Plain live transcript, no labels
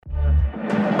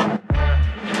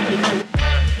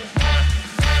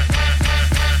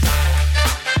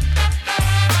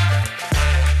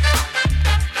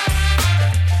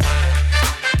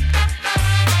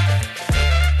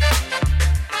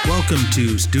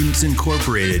Students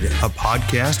Incorporated, a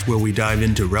podcast where we dive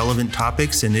into relevant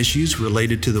topics and issues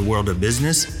related to the world of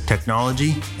business,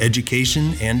 technology,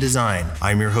 education, and design.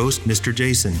 I'm your host, Mr.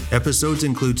 Jason. Episodes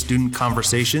include student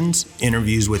conversations,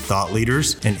 interviews with thought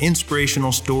leaders, and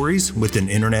inspirational stories with an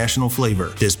international flavor.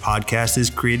 This podcast is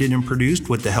created and produced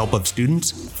with the help of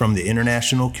students from the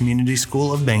International Community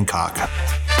School of Bangkok.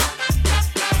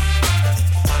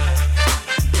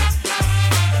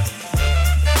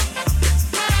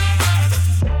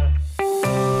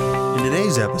 In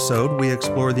today's episode, we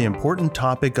explore the important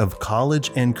topic of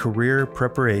college and career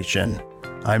preparation.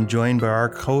 I'm joined by our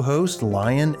co-hosts,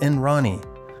 Lion and Ronnie.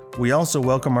 We also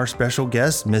welcome our special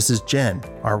guest, Mrs. Jen,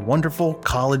 our wonderful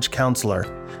college counselor,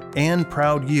 and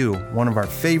Proud You, one of our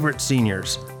favorite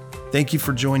seniors. Thank you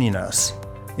for joining us.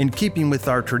 In keeping with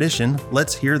our tradition,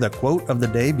 let's hear the quote of the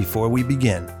day before we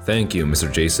begin. Thank you,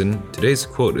 Mr. Jason. Today's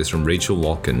quote is from Rachel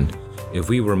Walken. If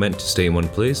we were meant to stay in one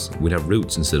place, we'd have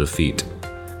roots instead of feet.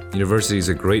 University is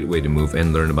a great way to move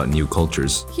and learn about new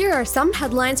cultures. Here are some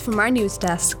headlines from our news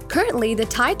desk. Currently, the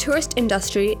Thai tourist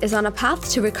industry is on a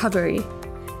path to recovery.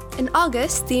 In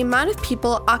August, the amount of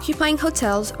people occupying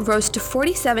hotels rose to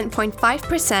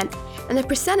 47.5%, and the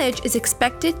percentage is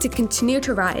expected to continue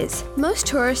to rise. Most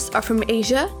tourists are from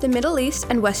Asia, the Middle East,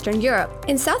 and Western Europe.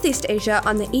 In Southeast Asia,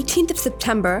 on the 18th of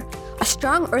September, a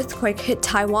strong earthquake hit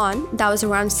Taiwan that was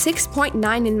around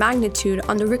 6.9 in magnitude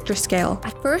on the Richter scale.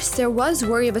 At first, there was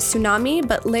worry of a tsunami,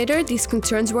 but later these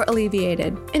concerns were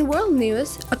alleviated. In world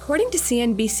news, according to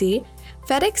CNBC,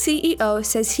 FedEx CEO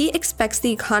says he expects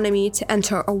the economy to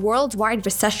enter a worldwide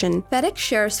recession. FedEx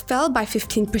shares fell by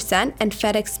 15%, and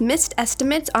FedEx missed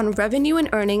estimates on revenue and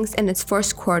earnings in its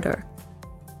first quarter.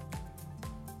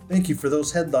 Thank you for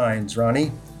those headlines,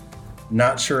 Ronnie.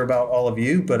 Not sure about all of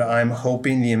you, but I'm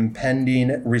hoping the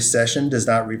impending recession does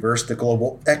not reverse the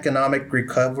global economic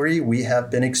recovery we have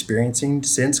been experiencing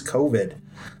since COVID.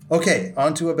 Okay,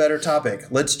 on to a better topic.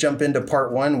 Let's jump into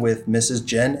part one with Mrs.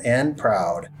 Jen and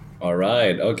Proud. All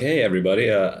right. Okay, everybody.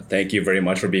 Thank you very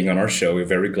much for being on our show. We're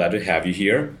very glad to have you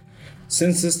here.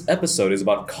 Since this episode is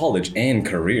about college and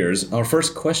careers, our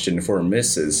first question for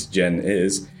Mrs. Jen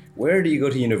is, where do you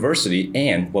go to university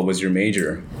and what was your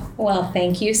major? Well,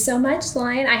 thank you so much,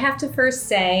 Lion. I have to first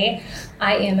say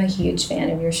I am a huge fan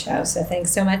of your show, so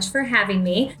thanks so much for having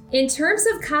me. In terms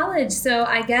of college, so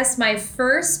I guess my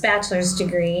first bachelor's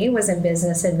degree was in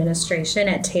business administration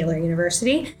at Taylor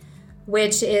University,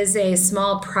 which is a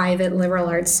small private liberal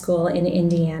arts school in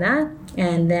Indiana.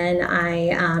 And then I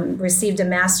received a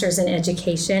master's in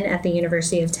education at the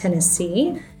University of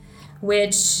Tennessee,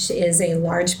 which is a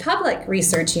large public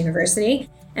research university.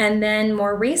 And then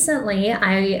more recently,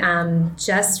 I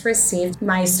just received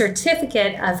my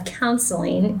certificate of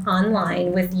counseling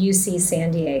online with UC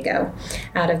San Diego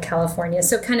out of California.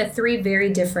 So kind of three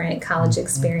very different college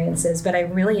experiences, but I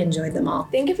really enjoyed them all.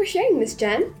 Thank you for sharing, Ms.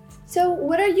 Jen. So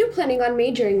what are you planning on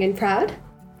majoring in, Proud?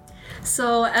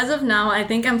 So as of now, I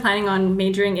think I'm planning on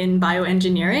majoring in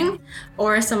bioengineering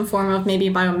or some form of maybe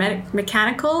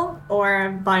biomechanical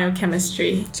or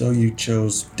biochemistry. So you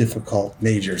chose difficult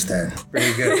majors then.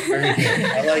 Very good. Very good.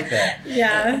 I like that.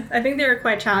 Yeah, I think they were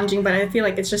quite challenging, but I feel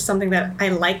like it's just something that I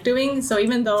like doing. So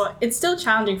even though it's still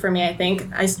challenging for me, I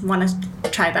think I want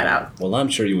to try that out. Well, I'm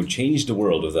sure you would change the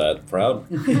world with that, Proud.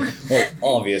 Well,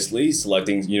 obviously,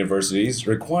 selecting universities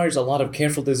requires a lot of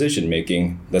careful decision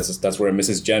making. That's where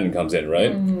Mrs. Jen comes in,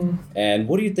 right? Mm-hmm. And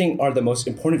what do you think are the most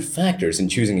important factors in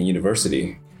choosing a university?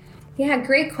 Yeah,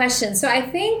 great question. So I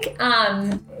think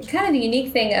kind of the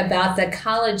unique thing about the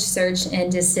college search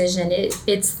and decision,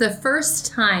 it's the first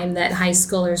time that high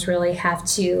schoolers really have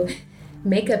to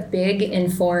make a big,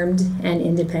 informed, and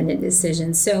independent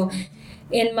decision. So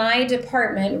in my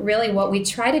department, really what we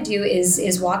try to do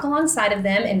is walk alongside of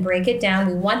them and break it down.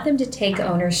 We want them to take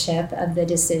ownership of the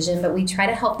decision, but we try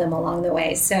to help them along the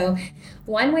way. So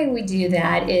one way we do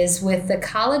that is with the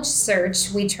college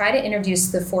search, we try to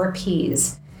introduce the 4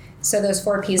 Ps. So those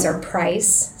 4 Ps are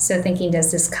price. So thinking,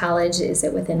 does this college, is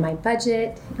it within my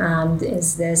budget?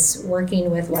 Is this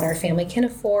working with what our family can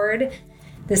afford?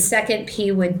 The second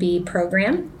P would be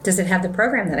program. Does it have the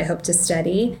program that I hope to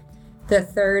study? The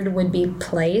third would be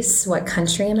place. What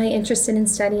country am I interested in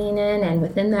studying in? And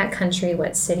within that country,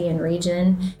 what city and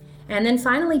region? And then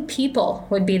finally, people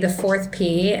would be the 4th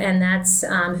P, and that's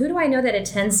who do I know that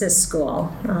attends this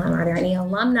school? Are there any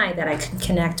alumni that I could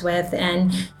connect with?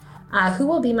 And who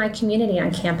will be my community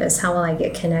on campus? How will I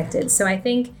get connected? So I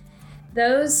think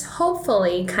those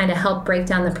hopefully kind of help break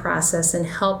down the process and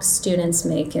help students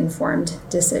make informed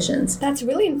decisions. That's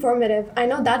really informative. I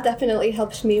know that definitely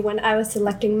helped me when I was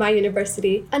selecting my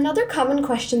university. Another common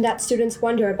question that students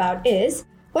wonder about is,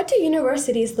 What do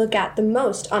universities look at the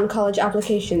most on college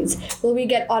applications? Will we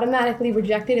get automatically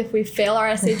rejected if we fail our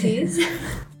SATs?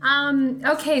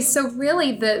 Okay, so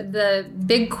really the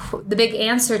big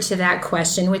answer to that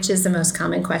question, which is the most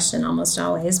common question almost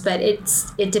always, but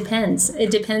it depends.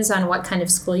 It depends on what kind of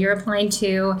school you're applying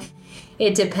to.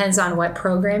 It depends on what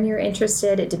program you're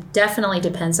interested. It definitely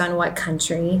depends on what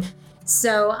country.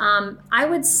 So I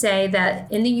would say that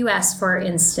in the U.S., for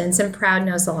instance, and Proud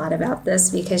knows a lot about this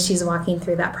because she's walking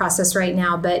through that process right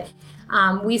now, but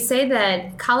we say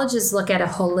that colleges look at a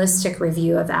holistic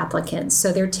review of applicants.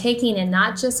 So they're taking in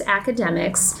not just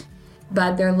academics,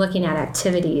 but they're looking at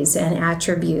activities and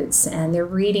attributes, and they're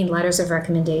reading letters of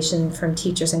recommendation from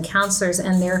teachers and counselors,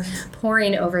 and they're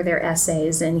poring over their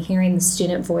essays and hearing the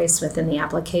student voice within the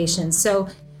application. So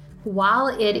while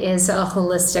it is a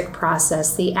holistic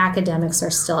process, the academics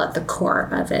are still at the core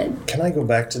of it. Can I go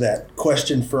back to that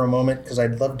question for a moment? Because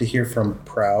I'd love to hear from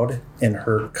Proud and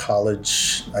her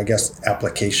college,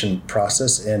 application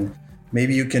process. And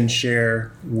maybe you can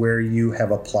share where you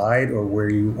have applied or where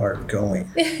you are going.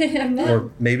 Or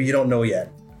maybe you don't know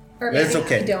yet. Or that's maybe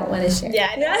okay. you don't want to share.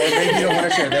 Yeah. Or maybe you don't want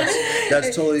to share.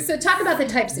 That's totally... So talk about the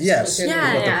types of Yes, schools.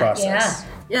 about the process. Yeah.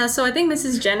 Yeah, so I think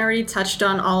Mrs. Jen already touched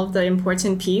on all of the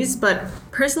important pieces, but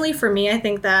personally for me, I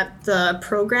think that the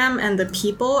program and the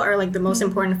people are like the most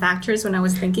important factors when I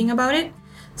was thinking about it.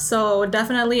 So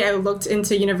definitely I looked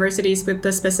into universities with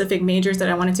the specific majors that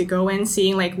I wanted to go in,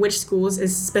 seeing like which schools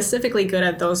is specifically good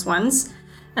at those ones.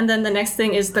 And then the next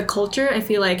thing is the culture. I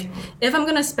feel like if I'm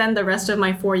going to spend the rest of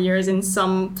my 4 years in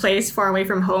some place far away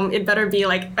from home, it better be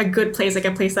like a good place, like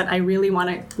a place that I really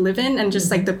want to live in. And just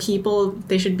like the people,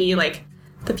 they should be like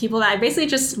the people that I basically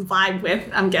just vibe with,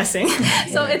 I'm guessing.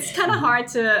 So it's kind of hard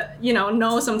to,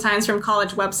 know sometimes from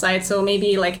college websites. So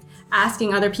maybe like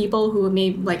asking other people who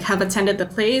may like have attended the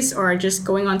place or just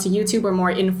going onto YouTube or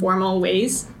more informal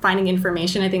ways, finding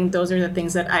information. I think those are the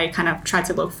things that I kind of try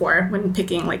to look for when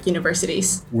picking like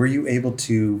universities. Were you able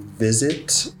to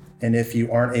visit? And if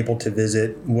you aren't able to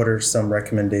visit, what are some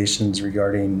recommendations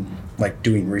regarding like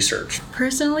doing research?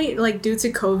 Personally, like due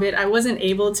to COVID, I wasn't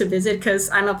able to visit because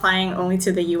I'm applying only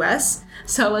to the US.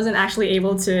 So I wasn't actually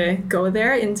able to go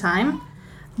there in time.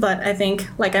 But I think,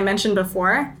 like I mentioned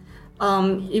before,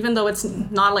 even though it's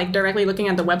not like directly looking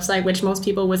at the website, which most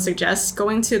people would suggest,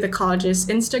 going to the college's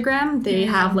Instagram, they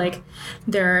have like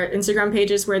their Instagram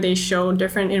pages where they show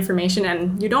different information,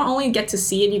 and you don't only get to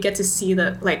see it, you get to see you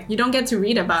don't get to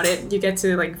read about it, you get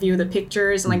to like view the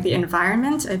pictures and like the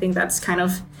environment. I think that's kind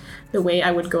of the way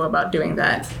I would go about doing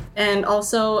that. And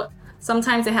also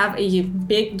sometimes they have a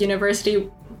big university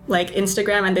like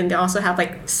Instagram, and then they also have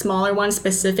like smaller ones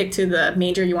specific to the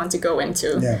major you want to go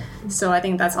into. Yeah. So I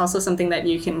think that's also something that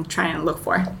you can try and look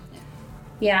for.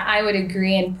 Yeah, I would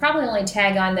agree, and probably only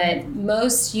tag on that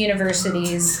most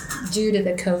universities, due to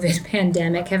the COVID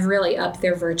pandemic, have really upped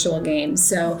their virtual game.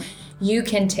 So you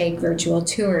can take virtual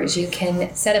tours. You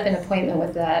can set up an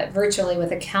appointment virtually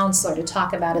with a counselor to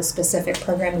talk about a specific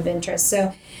program of interest.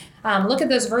 So look at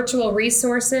those virtual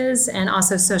resources, and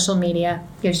also social media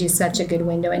gives you such a good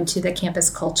window into the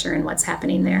campus culture and what's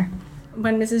happening there.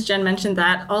 When Mrs. Jen mentioned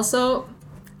that, also,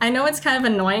 I know it's kind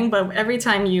of annoying, but every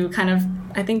time you kind of,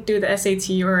 I think, do the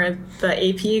SAT or the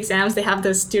AP exams, they have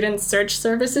the student search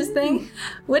services thing,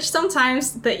 which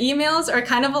sometimes the emails are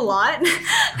kind of a lot.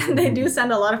 They do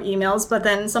send a lot of emails, but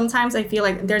then sometimes I feel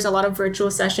like there's a lot of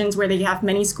virtual sessions where they have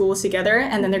many schools together,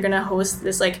 and then they're going to host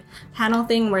this like panel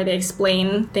thing where they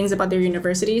explain things about their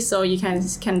university. So you can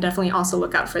definitely also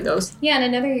look out for those. Yeah, and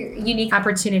another unique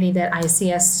opportunity that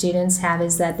ICS students have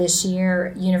is that this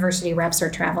year university reps are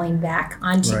traveling back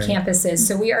onto campuses.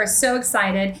 So we are so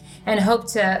excited and hope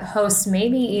to host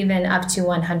maybe even up to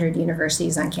 100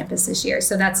 universities on campus this year.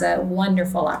 So that's a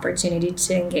wonderful opportunity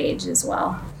to engage as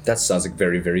well. That sounds like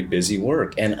very, very busy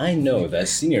work. And I know that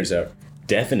seniors are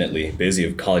definitely busy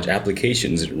with college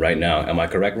applications right now. Am I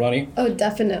correct, Ronnie? Oh,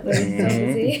 definitely. So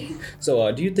busy.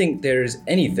 So do you think there's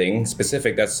anything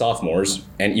specific that sophomores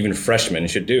and even freshmen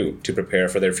should do to prepare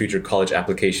for their future college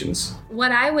applications?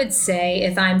 What I would say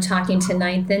if I'm talking to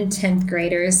 9th and 10th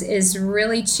graders is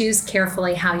really choose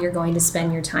carefully how you're going to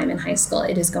spend your time in high school.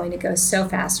 It is going to go so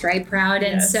fast, right, Proud?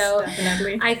 And yes, so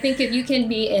definitely. I think if you can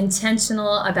be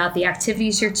intentional about the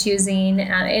activities you're choosing,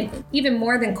 even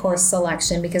more than course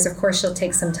selection, because of course you'll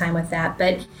take some time with that,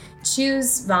 but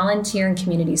choose volunteer and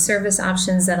community service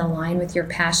options that align with your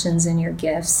passions and your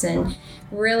gifts, and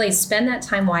really spend that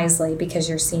time wisely, because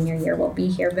your senior year will be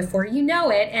here before you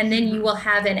know it, and then you will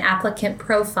have an applicant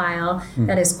profile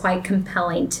that is quite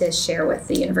compelling to share with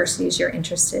the universities you're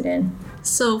interested in.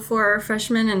 So for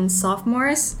freshmen and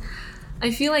sophomores,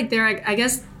 I feel like there are, I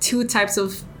guess, two types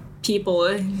of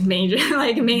people major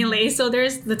like mainly. So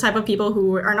there's the type of people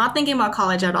who are not thinking about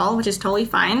college at all, which is totally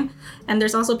fine. And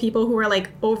there's also people who are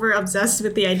like over obsessed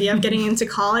with the idea of getting into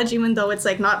college, even though it's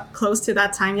like not close to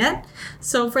that time yet.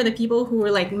 So for the people who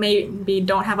are like maybe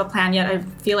don't have a plan yet, I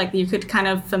feel like you could kind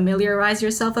of familiarize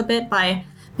yourself a bit by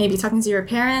maybe talking to your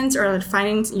parents or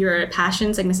finding your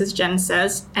passions, like Mrs. Jen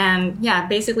says. And yeah,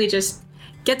 basically just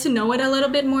get to know it a little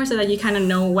bit more so that you kind of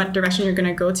know what direction you're going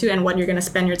to go to and what you're going to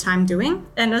spend your time doing.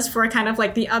 And as for kind of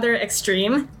like the other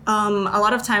extreme, a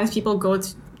lot of times people go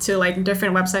to like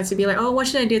different websites to be like, oh, what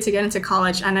should I do to get into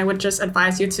college? And I would just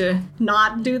advise you to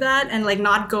not do that and like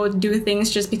not go do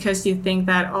things just because you think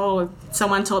that, oh,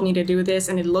 someone told me to do this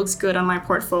and it looks good on my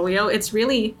portfolio. It's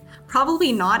really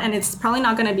probably not, and it's probably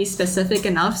not going to be specific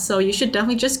enough. So you should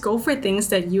definitely just go for things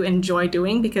that you enjoy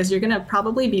doing because you're going to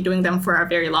probably be doing them for a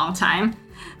very long time.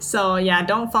 So yeah,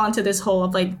 don't fall into this hole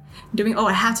of like doing, oh,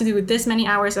 I have to do this many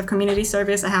hours of community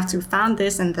service. I have to found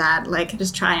this and that. Like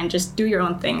just try and just do your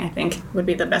own thing, I think would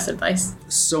be the best advice.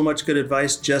 So much good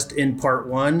advice just in part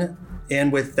one.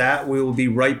 And with that, we will be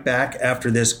right back after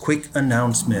this quick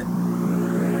announcement.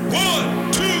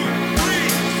 1, 2, 3,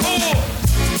 4.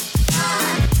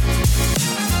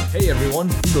 Hey everyone,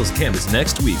 Eagles Camp is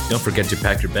next week. Don't forget to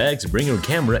pack your bags, bring your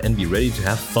camera, and be ready to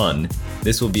have fun.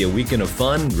 This will be a weekend of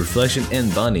fun, reflection,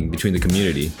 and bonding between the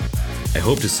community. I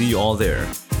hope to see you all there.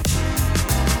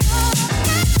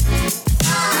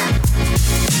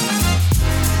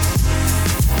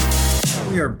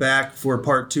 We are back for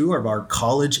part 2 of our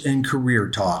college and career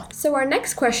talk. So our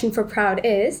next question for Proud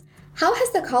is, how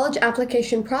has the college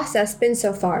application process been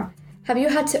so far? Have you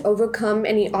had to overcome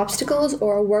any obstacles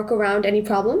or work around any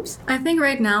problems? I think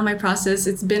right now my process,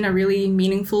 it's been a really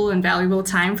meaningful and valuable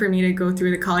time for me to go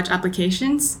through the college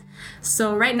applications.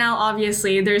 So right now,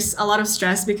 obviously, there's a lot of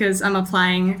stress because I'm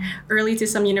applying early to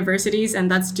some universities and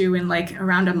that's due in like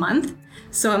around a month.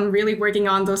 So I'm really working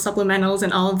on those supplementals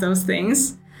and all of those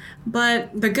things. But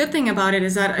the good thing about it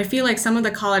is that I feel like some of the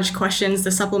college questions,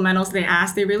 the supplementals they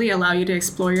ask, they really allow you to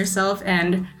explore yourself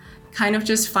and kind of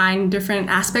just find different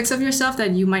aspects of yourself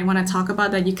that you might want to talk about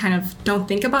that you kind of don't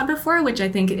think about before, which I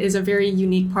think is a very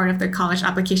unique part of the college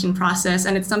application process.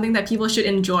 And it's something that people should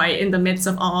enjoy in the midst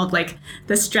of all of like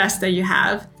the stress that you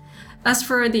have. As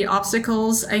for the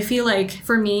obstacles, I feel like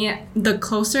for me, the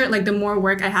closer, like the more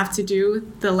work I have to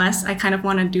do, the less I kind of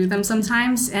want to do them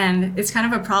sometimes. And it's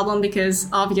kind of a problem because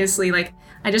obviously like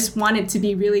I just want it to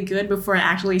be really good before I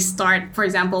actually start, for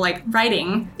example, like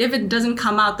writing. If it doesn't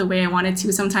come out the way I want it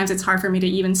to, sometimes it's hard for me to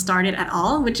even start it at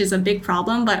all, which is a big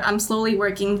problem, but I'm slowly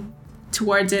working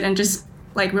towards it and just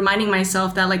like reminding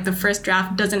myself that like the first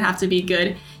draft doesn't have to be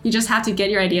good. You just have to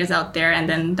get your ideas out there, and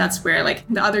then that's where like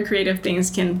the other creative things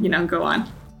can, go on.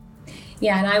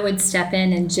 Yeah, and I would step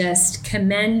in and just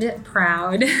commend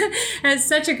Proud as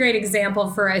such a great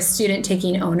example for a student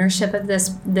taking ownership of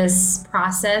this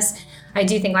process. I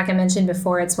do think, like I mentioned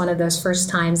before, it's one of those first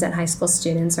times that high school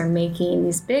students are making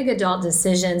these big adult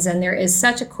decisions, and there is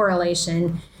such a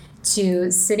correlation to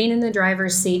sitting in the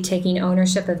driver's seat, taking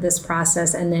ownership of this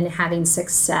process, and then having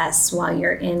success while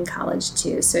you're in college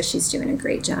too. So she's doing a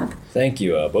great job. Thank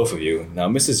you, both of you. Now,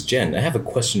 Mrs. Jen, I have a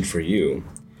question for you.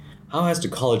 How has the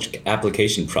college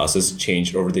application process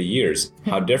changed over the years?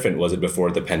 How different was it before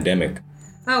the pandemic?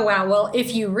 Oh, wow. Well,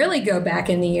 if you really go back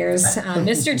in the years,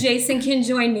 Mr. Jason can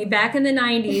join me. Back in the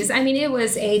 90s, I mean, it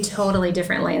was a totally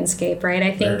different landscape, right?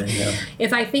 I think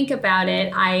if I think about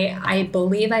it, I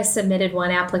believe I submitted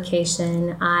one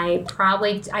application. I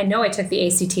know I took the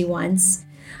ACT once.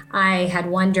 I had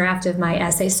one draft of my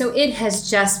essay. So it has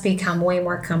just become way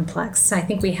more complex. I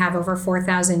think we have over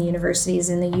 4,000 universities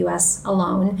in the U.S.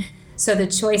 alone. So the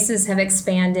choices have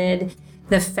expanded.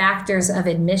 The factors of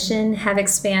admission have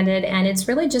expanded, and it's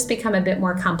really just become a bit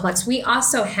more complex. We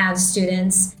also have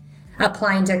students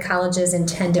applying to colleges in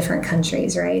 10 different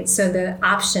countries, right? So the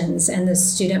options and the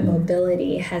student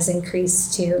mobility has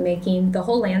increased to making the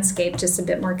whole landscape just a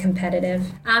bit more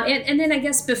competitive. And then I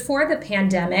guess before the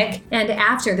pandemic and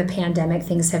after the pandemic,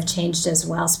 things have changed as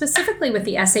well. Specifically with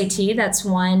the SAT, that's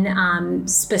one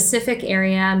specific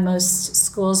area. Most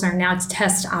schools are now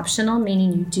test optional,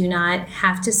 meaning you do not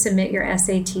have to submit your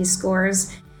SAT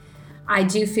scores. I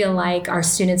do feel like our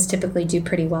students typically do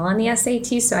pretty well on the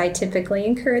SAT, so I typically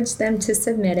encourage them to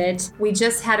submit it. We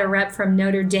just had a rep from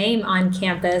Notre Dame on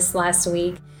campus last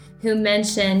week who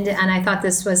mentioned, and I thought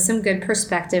this was some good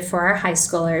perspective for our high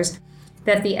schoolers,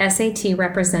 that the SAT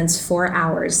represents 4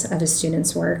 hours of a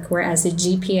student's work, whereas a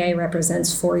GPA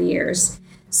represents 4 years.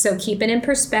 So keep it in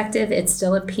perspective. It's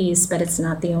still a piece, but it's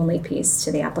not the only piece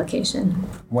to the application.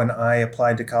 When I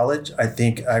applied to college, I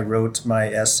think I wrote my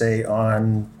essay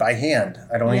by hand.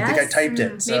 I don't even think I typed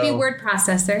it. So Maybe word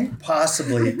processor.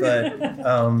 Possibly, but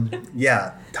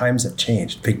yeah, times have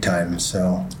changed big time.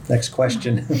 So next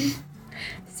question.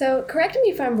 So correct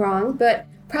me if I'm wrong, but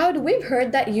Proud, we've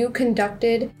heard that you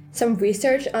conducted some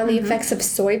research on the effects of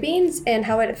soybeans and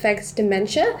how it affects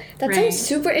dementia. That sounds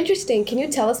super interesting. Can you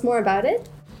tell us more about it?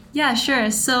 Yeah, sure.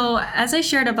 So as I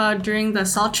shared about during the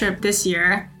SALT trip this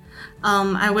year,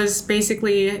 I was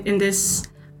basically in this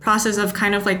process of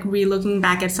kind of like re-looking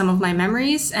back at some of my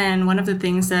memories. And one of the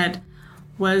things that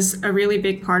was a really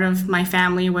big part of my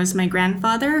family was my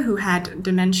grandfather, who had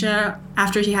dementia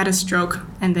after he had a stroke,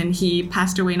 and then he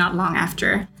passed away not long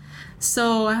after.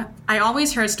 So I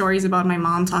always heard stories about my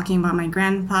mom talking about my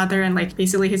grandfather and like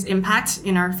basically his impact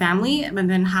in our family, and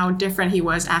then how different he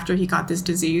was after he got this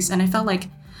disease. And I felt like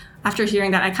after hearing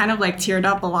that, I kind of like teared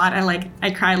up a lot.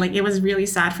 I cried. Like, it was really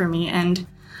sad for me. And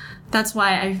that's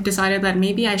why I decided that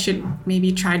maybe I should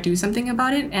try to do something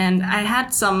about it. And I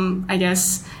had some, I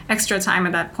guess, extra time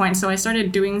at that point. So I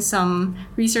started doing some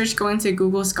research, going to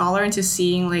Google Scholar into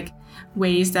seeing like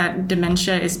ways that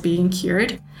dementia is being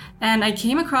cured. And I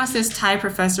came across this Thai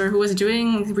professor who was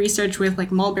doing research with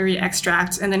like mulberry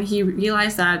extracts. And then he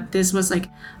realized that this was like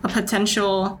a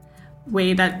potential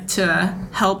way that to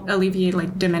help alleviate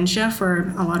like dementia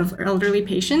for a lot of elderly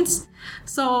patients.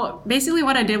 So basically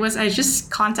what I did was I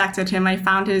just contacted him. I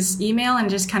found his email and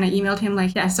just kind of emailed him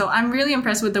like, yeah, so I'm really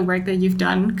impressed with the work that you've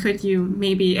done. Could you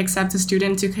maybe accept a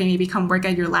student to maybe come work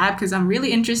at your lab? Because I'm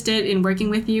really interested in working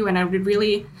with you and I'm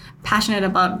really passionate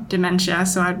about dementia.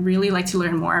 So I'd really like to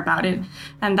learn more about it.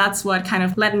 And that's what kind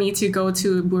of led me to go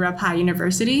to Burapha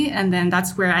University. And then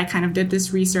that's where I kind of did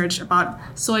this research about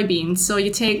soybeans. So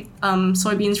you take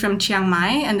soybeans from Chiang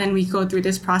Mai, and then we go through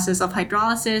this process of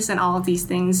hydrolysis and all of these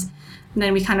things. And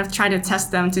then we kind of try to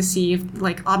test them to see if,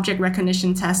 like, object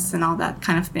recognition tests and all that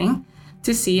kind of thing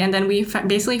to see. And then we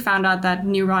basically found out that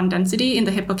neuron density in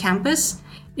the hippocampus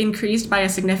increased by a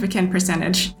significant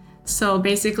percentage. So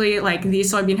basically, like,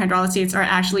 these soybean hydrolysates are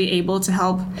actually able to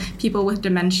help people with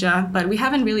dementia, but we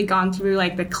haven't really gone through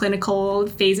like the clinical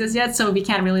phases yet, so we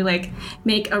can't really like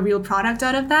make a real product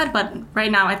out of that. But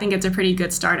right now, I think it's a pretty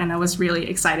good start, and I was really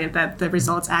excited that the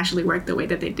results actually worked the way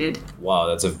that they did. Wow,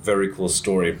 that's a very cool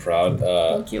story, Proud.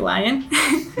 Thank you, Lion.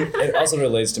 It also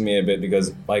relates to me a bit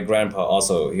because my grandpa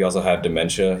also had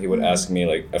dementia. He would ask me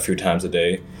like a few times a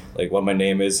day, like what my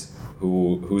name is.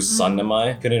 Whose son am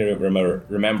I? Couldn't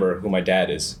remember who my dad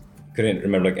is. Couldn't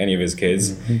remember like any of his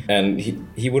kids. And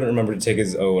he wouldn't remember to take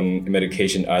his own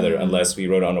medication either unless we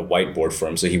wrote it on a whiteboard for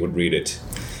him so he would read it.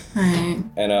 Right.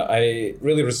 And I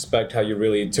really respect how you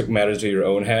really took matters to your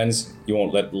own hands. You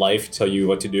won't let life tell you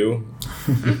what to do.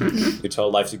 You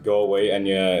tell life to go away,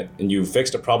 and you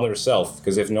fix the problem yourself.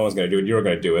 Because if no one's gonna do it, you're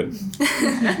gonna do it.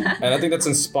 And I think that's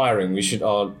inspiring. We should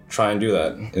all try and do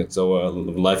that. So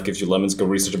life gives you lemons. Go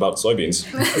research about soybeans.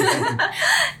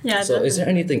 Yeah. So, is there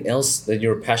anything else that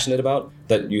you're passionate about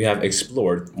that you have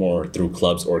explored more through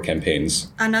clubs or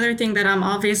campaigns? Another thing that I'm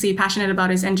obviously passionate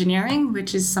about is engineering,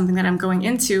 which is something that I'm going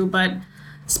into, but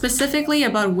specifically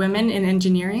about women in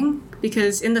engineering,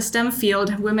 because in the STEM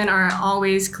field, women are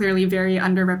always clearly very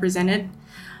underrepresented.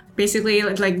 Basically,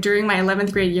 like during my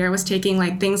 11th grade year, I was taking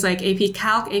like things like AP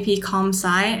Calc, AP Com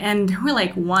Sci, and there were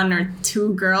like 1 or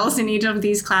 2 girls in each of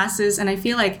these classes. And I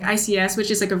feel like ICS,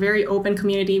 which is like a very open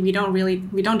community, we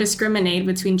don't discriminate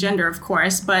between gender, of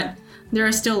course, but there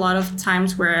are still a lot of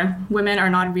times where women are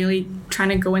not really trying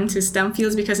to go into STEM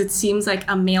fields because it seems like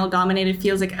a male-dominated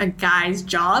field, like a guy's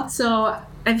job. So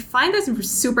I find this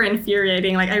super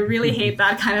infuriating. Like, I really hate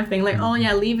that kind of thing. Like, oh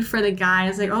yeah, leave it for the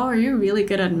guys. Like, oh, are you really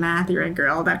good at math? You're a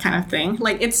girl, that kind of thing.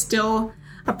 Like, it's still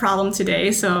a problem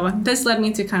today. So this led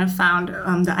me to kind of found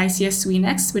the ICS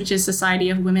SWENEX, which is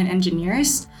Society of Women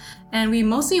Engineers. And we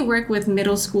mostly work with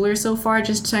middle schoolers so far,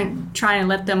 just to try and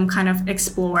let them kind of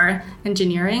explore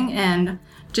engineering and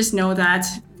just know that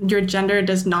your gender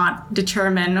does not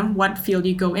determine what field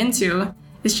you go into.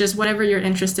 It's just whatever you're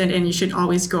interested in, you should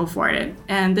always go for it.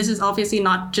 And this is obviously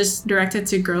not just directed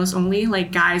to girls only,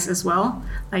 like guys as well.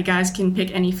 Like, guys can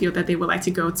pick any field that they would like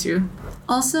to go to.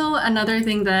 Also, another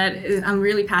thing that I'm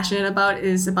really passionate about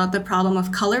is about the problem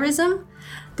of colorism.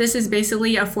 This is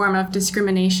basically a form of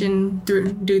discrimination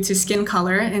due to skin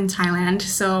color in Thailand.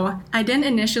 So I didn't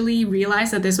initially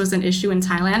realize that this was an issue in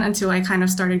Thailand until I kind of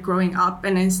started growing up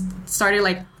and I started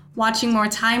like watching more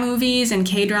Thai movies and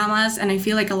K-dramas, and I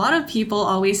feel like a lot of people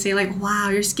always say like, wow,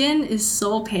 your skin is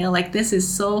so pale, like this is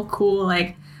so cool,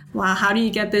 like wow, how do you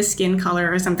get this skin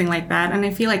color or something like that? And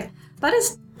I feel like that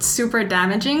is super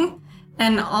damaging.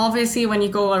 And obviously when you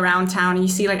go around town and you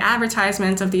see like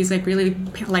advertisements of these like really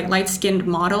like light-skinned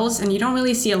models, and you don't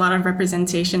really see a lot of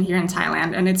representation here in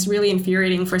Thailand, and it's really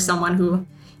infuriating for someone who,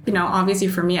 you know, obviously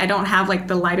for me, I don't have like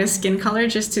the lightest skin color,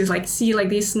 just to like see like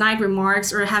these snide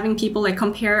remarks or having people like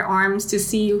compare arms to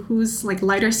see who's like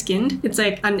lighter skinned. It's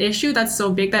like an issue that's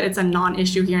so big that it's a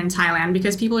non-issue here in Thailand,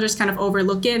 because people just kind of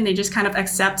overlook it and they just kind of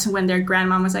accept when their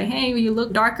grandmama say, hey, you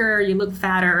look darker, or you look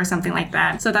fatter or something like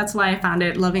that. So that's why I found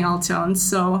it Loving All Tones.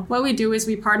 So what we do is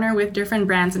we partner with different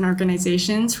brands and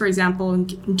organizations. For example,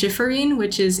 Gifferine,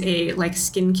 which is a like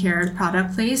skincare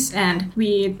product place, and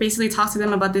we basically talk to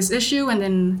them about this issue and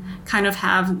then kind of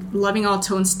have Loving All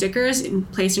Tone stickers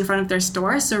placed in front of their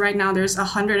stores. So right now there's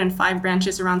 105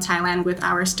 branches around Thailand with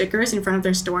our stickers in front of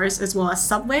their stores, as well as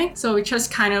Subway. So we're just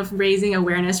kind of raising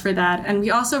awareness for that. And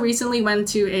we also recently went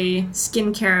to a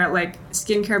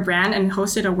skincare brand and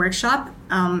hosted a workshop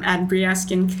at Bria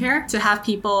Skincare to have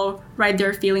people write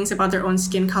their feelings about their own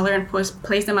skin color and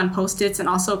place them on Post-its, and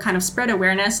also kind of spread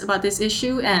awareness about this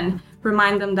issue and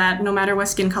remind them that no matter what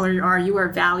skin color you are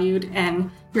valued,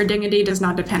 and your dignity does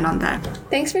not depend on that.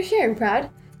 Thanks for sharing, Prad.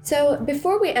 So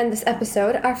before we end this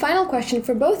episode, our final question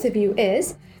for both of you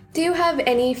is, do you have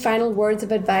any final words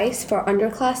of advice for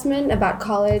underclassmen about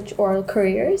college or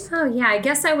careers? Oh yeah, I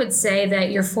guess I would say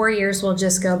that your 4 years will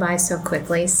just go by so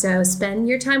quickly. So spend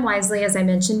your time wisely, as I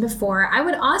mentioned before. I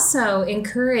would also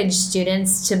encourage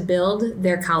students to build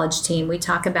their college team. We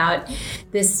talk about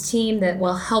this team that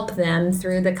will help them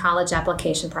through the college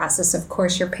application process. Of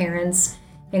course, your parents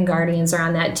and guardians are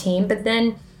on that team, but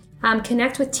then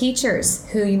connect with teachers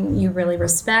who you really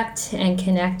respect, and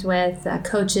connect with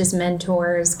coaches,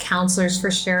 mentors, counselors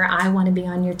for sure. I want to be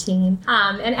on your team.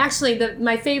 And actually,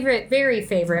 my very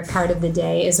favorite part of the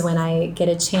day is when I get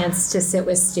a chance to sit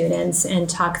with students and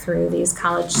talk through these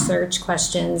college search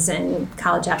questions and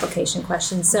college application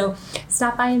questions. So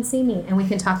stop by and see me, and we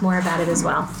can talk more about it as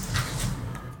well.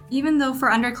 Even though for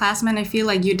underclassmen, I feel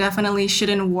like you definitely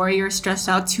shouldn't worry or stress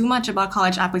out too much about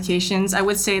college applications, I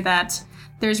would say that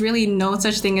there's really no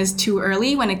such thing as too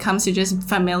early when it comes to just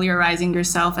familiarizing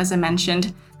yourself, as I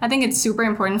mentioned. I think it's super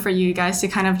important for you guys to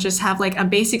kind of just have like a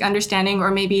basic understanding, or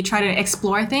maybe try to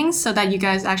explore things so that you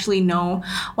guys actually know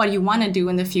what you want to do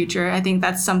in the future. I think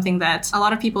that's something that a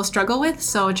lot of people struggle with.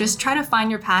 So just try to find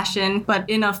your passion, but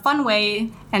in a fun way,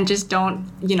 and just don't,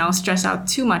 stress out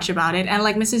too much about it. And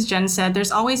like Mrs. Jen said,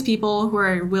 there's always people who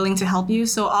are willing to help you.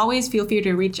 So always feel free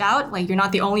to reach out. Like, you're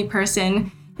not the only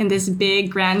person in this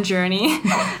big grand journey.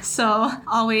 So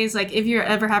always, like, if you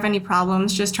ever have any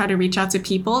problems, just try to reach out to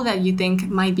people that you think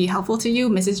might be helpful to you.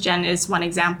 Mrs. Jen is one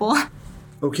example.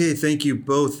 Okay, thank you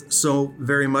both so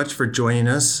very much for joining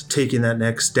us, taking that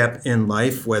next step in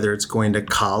life, whether it's going to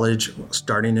college,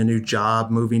 starting a new job,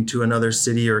 moving to another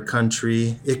city or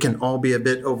country. It can all be a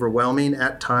bit overwhelming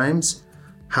at times.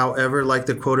 However, like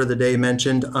the quote of the day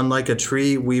mentioned, unlike a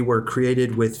tree, we were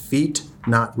created with feet,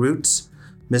 not roots.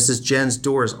 Mrs. Jen's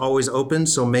door is always open,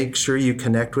 so make sure you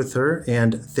connect with her.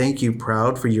 And thank you,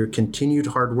 Proud, for your continued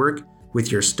hard work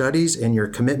with your studies and your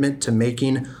commitment to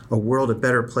making a world a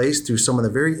better place through some of the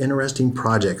very interesting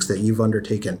projects that you've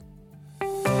undertaken.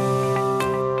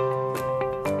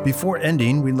 Before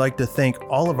ending, we'd like to thank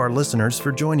all of our listeners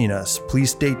for joining us.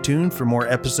 Please stay tuned for more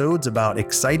episodes about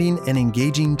exciting and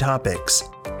engaging topics.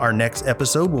 Our next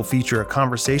episode will feature a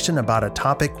conversation about a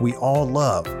topic we all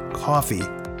love, coffee.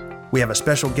 We have a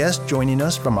special guest joining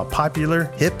us from a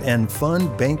popular, hip, and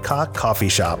fun Bangkok coffee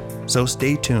shop, so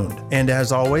stay tuned. And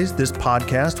as always, this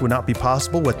podcast would not be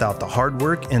possible without the hard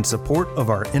work and support of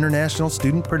our international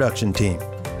student production team.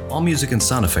 All music and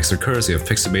sound effects are courtesy of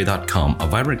Pixabay.com, a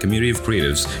vibrant community of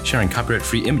creatives sharing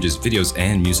copyright-free images, videos,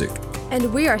 and music.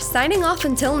 And we are signing off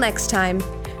until next time.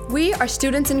 We are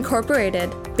Students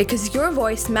Incorporated, because your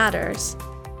voice matters.